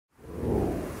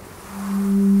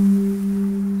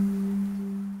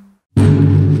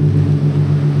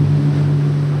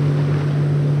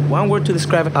one word to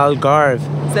describe Algarve.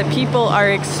 That people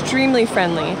are extremely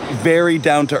friendly. Very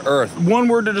down to earth. One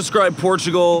word to describe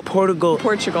Portugal.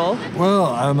 Portugal. Well,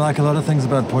 I like a lot of things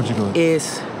about Portugal.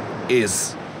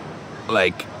 Is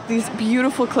like these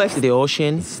beautiful cliffs. the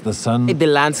ocean, The sun, the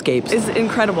landscapes. Is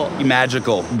incredible.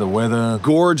 magical. the weather.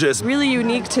 Gorgeous. Really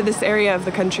unique to this area of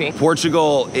the country.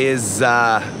 Portugal is,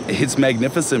 it's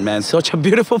magnificent, man. Such a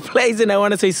beautiful place, and I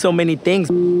want to say so many things.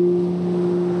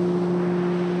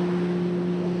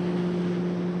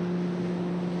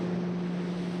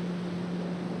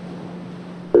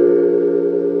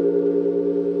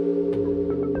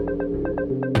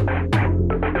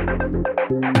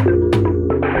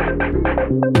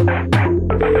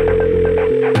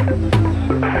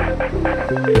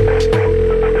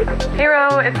 Hey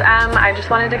Ro, it's Em. I just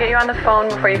wanted to get you on the phone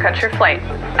before you catch your flight.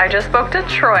 I just spoke to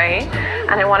Troy,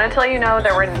 and I wanted to let you know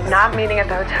that we're not meeting at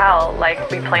the hotel like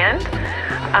we planned.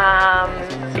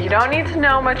 You don't need to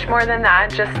know much more than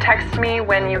that. Just text me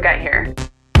when you get here.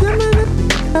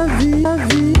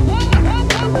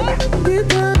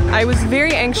 I was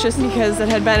very anxious because it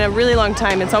had been a really long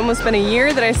time. It's almost been a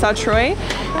year that I saw Troy,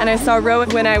 and I saw Ro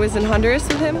when I was in Honduras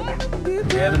with him.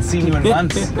 We haven't seen you in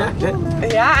months.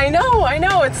 Yeah, I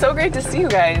know. It's so great to see you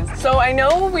guys. So I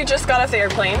know we just got off the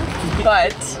airplane,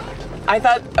 but I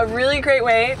thought a really great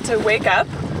way to wake up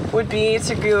would be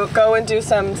to go and do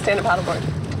some stand-up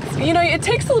paddleboard. You know, it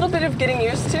takes a little bit of getting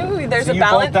used to. There's So a you've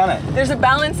balance. both done it? There's a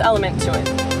balance element to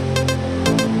it.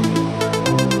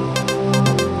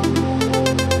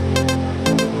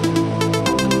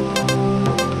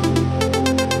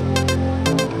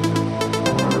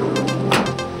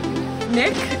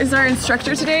 Nick is our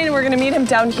instructor today, and we're gonna meet him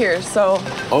down here. So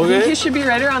I think he should be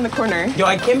right around the corner. Yo,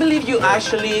 I can't believe you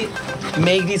actually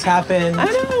make this happen. I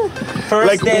know. First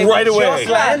Like, day, right we away. just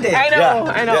landed. I know.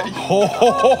 I know. Oh,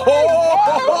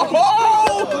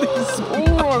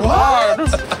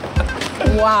 God.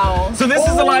 Wow. So this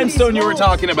is the limestone you were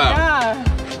talking about. Yeah.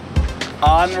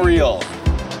 Unreal.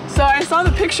 So I saw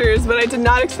the pictures, but I did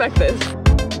not expect this.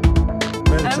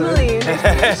 Emily,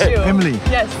 nice to meet you. Emily.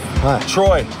 Yes. Hi.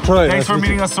 Troy, Troy, thanks nice for to meet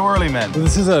meeting you. us so early, man.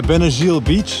 This is a Benagil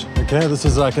beach, okay? This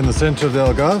is like in the center of the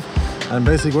Algarve. And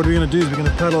basically what we're gonna do is we're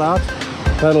gonna paddle out,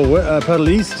 paddle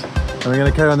east, and we're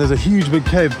gonna carry on. There's a huge big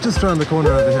cave just around the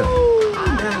corner over here.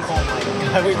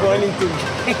 Are we going into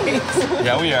caves?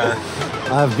 Yeah, we are.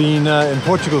 I've been in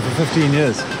Portugal for 15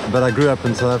 years, but I grew up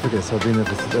in South Africa, so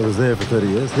I was there for 30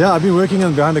 years. Yeah, I've been working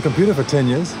behind a computer for 10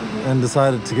 years and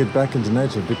decided to get back into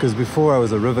nature because before I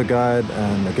was a river guide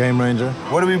and a game ranger.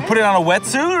 What, do we put it on a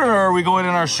wetsuit or are we going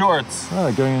in our shorts?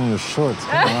 Oh, going in your shorts.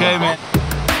 Okay, man.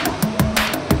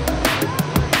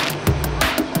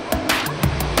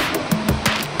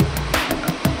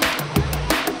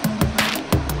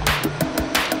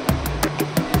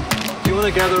 You want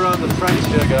to gather around the front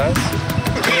here, guys.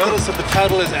 Notice that the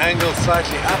paddle is angled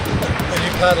slightly up and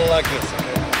you paddle like this,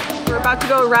 okay? We're about to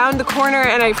go around the corner,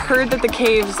 and I've heard that the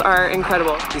caves are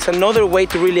incredible. It's another way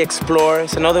to really explore.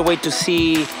 It's another way to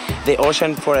see the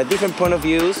ocean for a different point of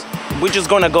views. We're just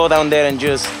gonna go down there and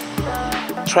just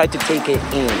try to take it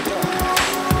in.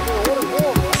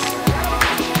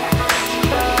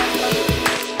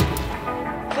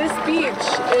 This beach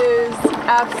is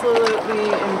absolutely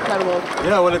incredible.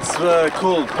 Yeah, well, it's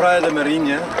called Praia de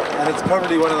Marinha, and it's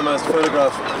probably one of the most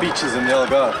photographed beaches in the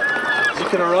Algarve. You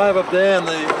can arrive up there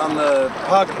on the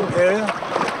park area,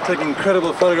 take an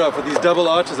incredible photograph with these double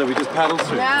arches that we just paddled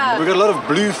through. Yeah. We've got a lot of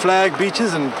blue flag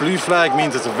beaches, and blue flag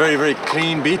means it's a very, very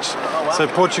clean beach. So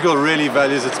Portugal really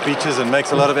values its beaches and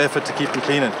makes a lot of effort to keep them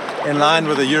clean and in line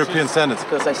with the European standards.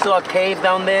 Because I saw a cave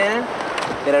down there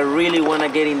that I really want to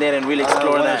get in there and really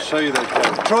explore I that. want to show you that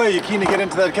cave. Troy, you keen to get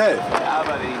into that cave? Yeah,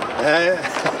 buddy.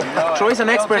 Yeah. Troy's an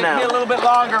expert now. It'll take me a little bit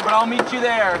longer, but I'll meet you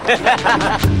there.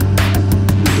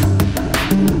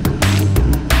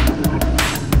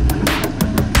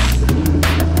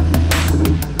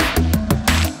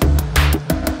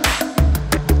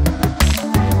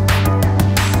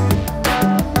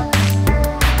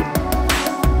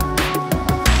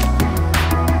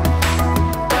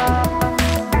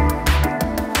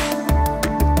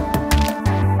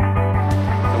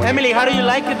 Emily, how do you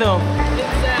like it though?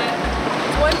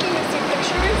 It's one thing to see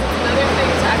pictures, it's another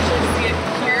thing to actually see it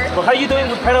here. Well, how are you doing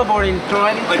with paddleboarding,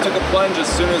 Troy? I took a plunge as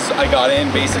soon as I got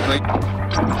in, basically.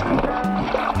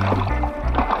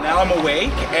 Now I'm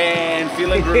awake and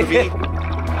feeling groovy.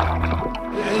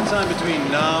 Anytime between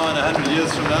now and 100 years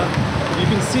from now, you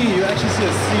actually see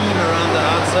a seam around the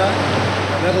outside,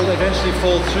 and that'll eventually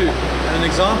fall through. And an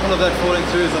example of that falling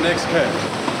through is the next cave.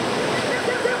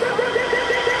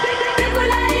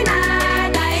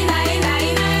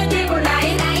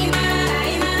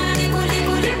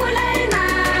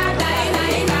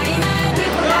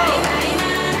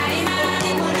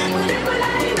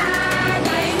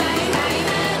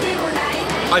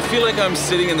 I feel like I'm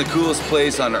sitting in the coolest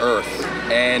place on earth.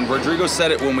 And Rodrigo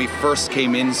said it when we first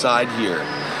came inside here.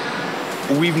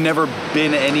 We've never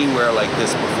been anywhere like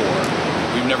this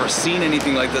before. We've never seen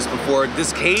anything like this before.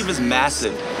 This cave is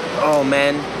massive. Oh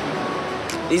man,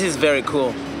 this is very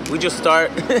cool. We just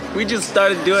started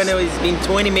doing it. It's been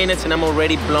 20 minutes and I'm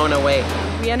already blown away.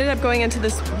 We ended up going into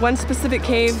this one specific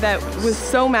cave that was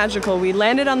so magical. We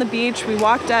landed on the beach, we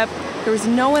walked up, there was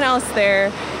no one else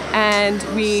there, and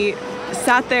we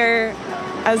sat there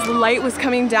as the light was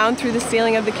coming down through the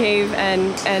ceiling of the cave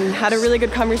and had a really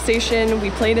good conversation. We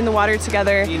played in the water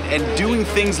together. And doing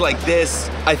things like this,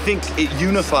 I think it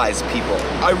unifies people.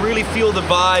 I really feel the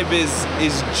vibe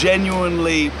is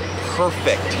genuinely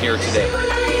perfect here today.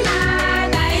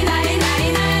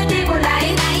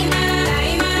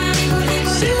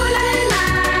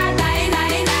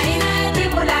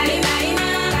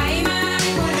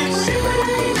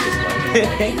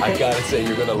 I gotta say,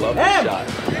 you're gonna love this shot.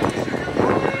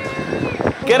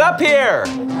 Get up here!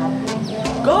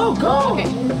 Go, go! Okay.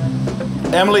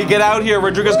 Emily, get out here.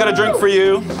 Rodrigo's got a drink for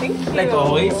you. Thank you. Like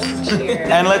always. Cheers.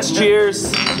 And let's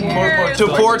cheers to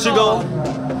Portugal,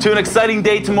 to an exciting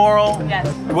day tomorrow. Yes.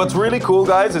 What's really cool,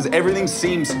 guys, is everything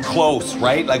seems close,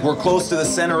 right? Like we're close to the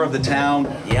center of the town.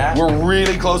 Yeah. We're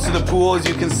really close to the pool, as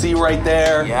you can see right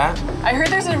there. Yeah. I heard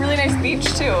there's a really nice beach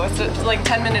too. It's like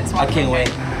 10 minutes walk. I can't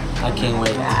wait. I can't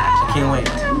wait. I can't wait.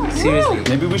 Seriously.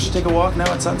 Maybe we should take a walk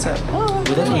now at sunset.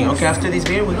 We definitely. Okay, after this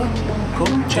beer, we go. Cool.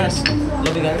 Cheers.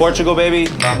 Love you guys. Portugal, baby.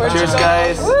 Bye. Cheers,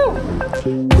 guys. Woo!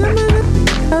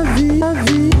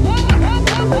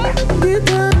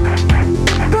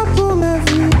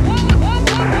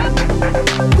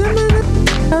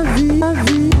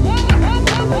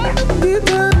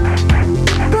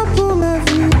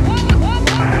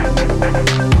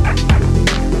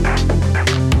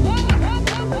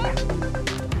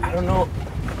 I don't know.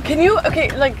 Can you, okay,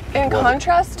 like in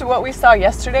contrast to what we saw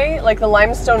yesterday, like the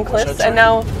limestone cliffs, and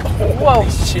now, whoa,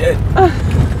 Shit.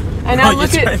 and now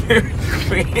look at,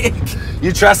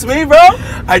 You trust me, bro?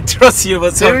 I trust you,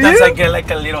 but sometimes you? I get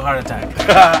like a little heart attack.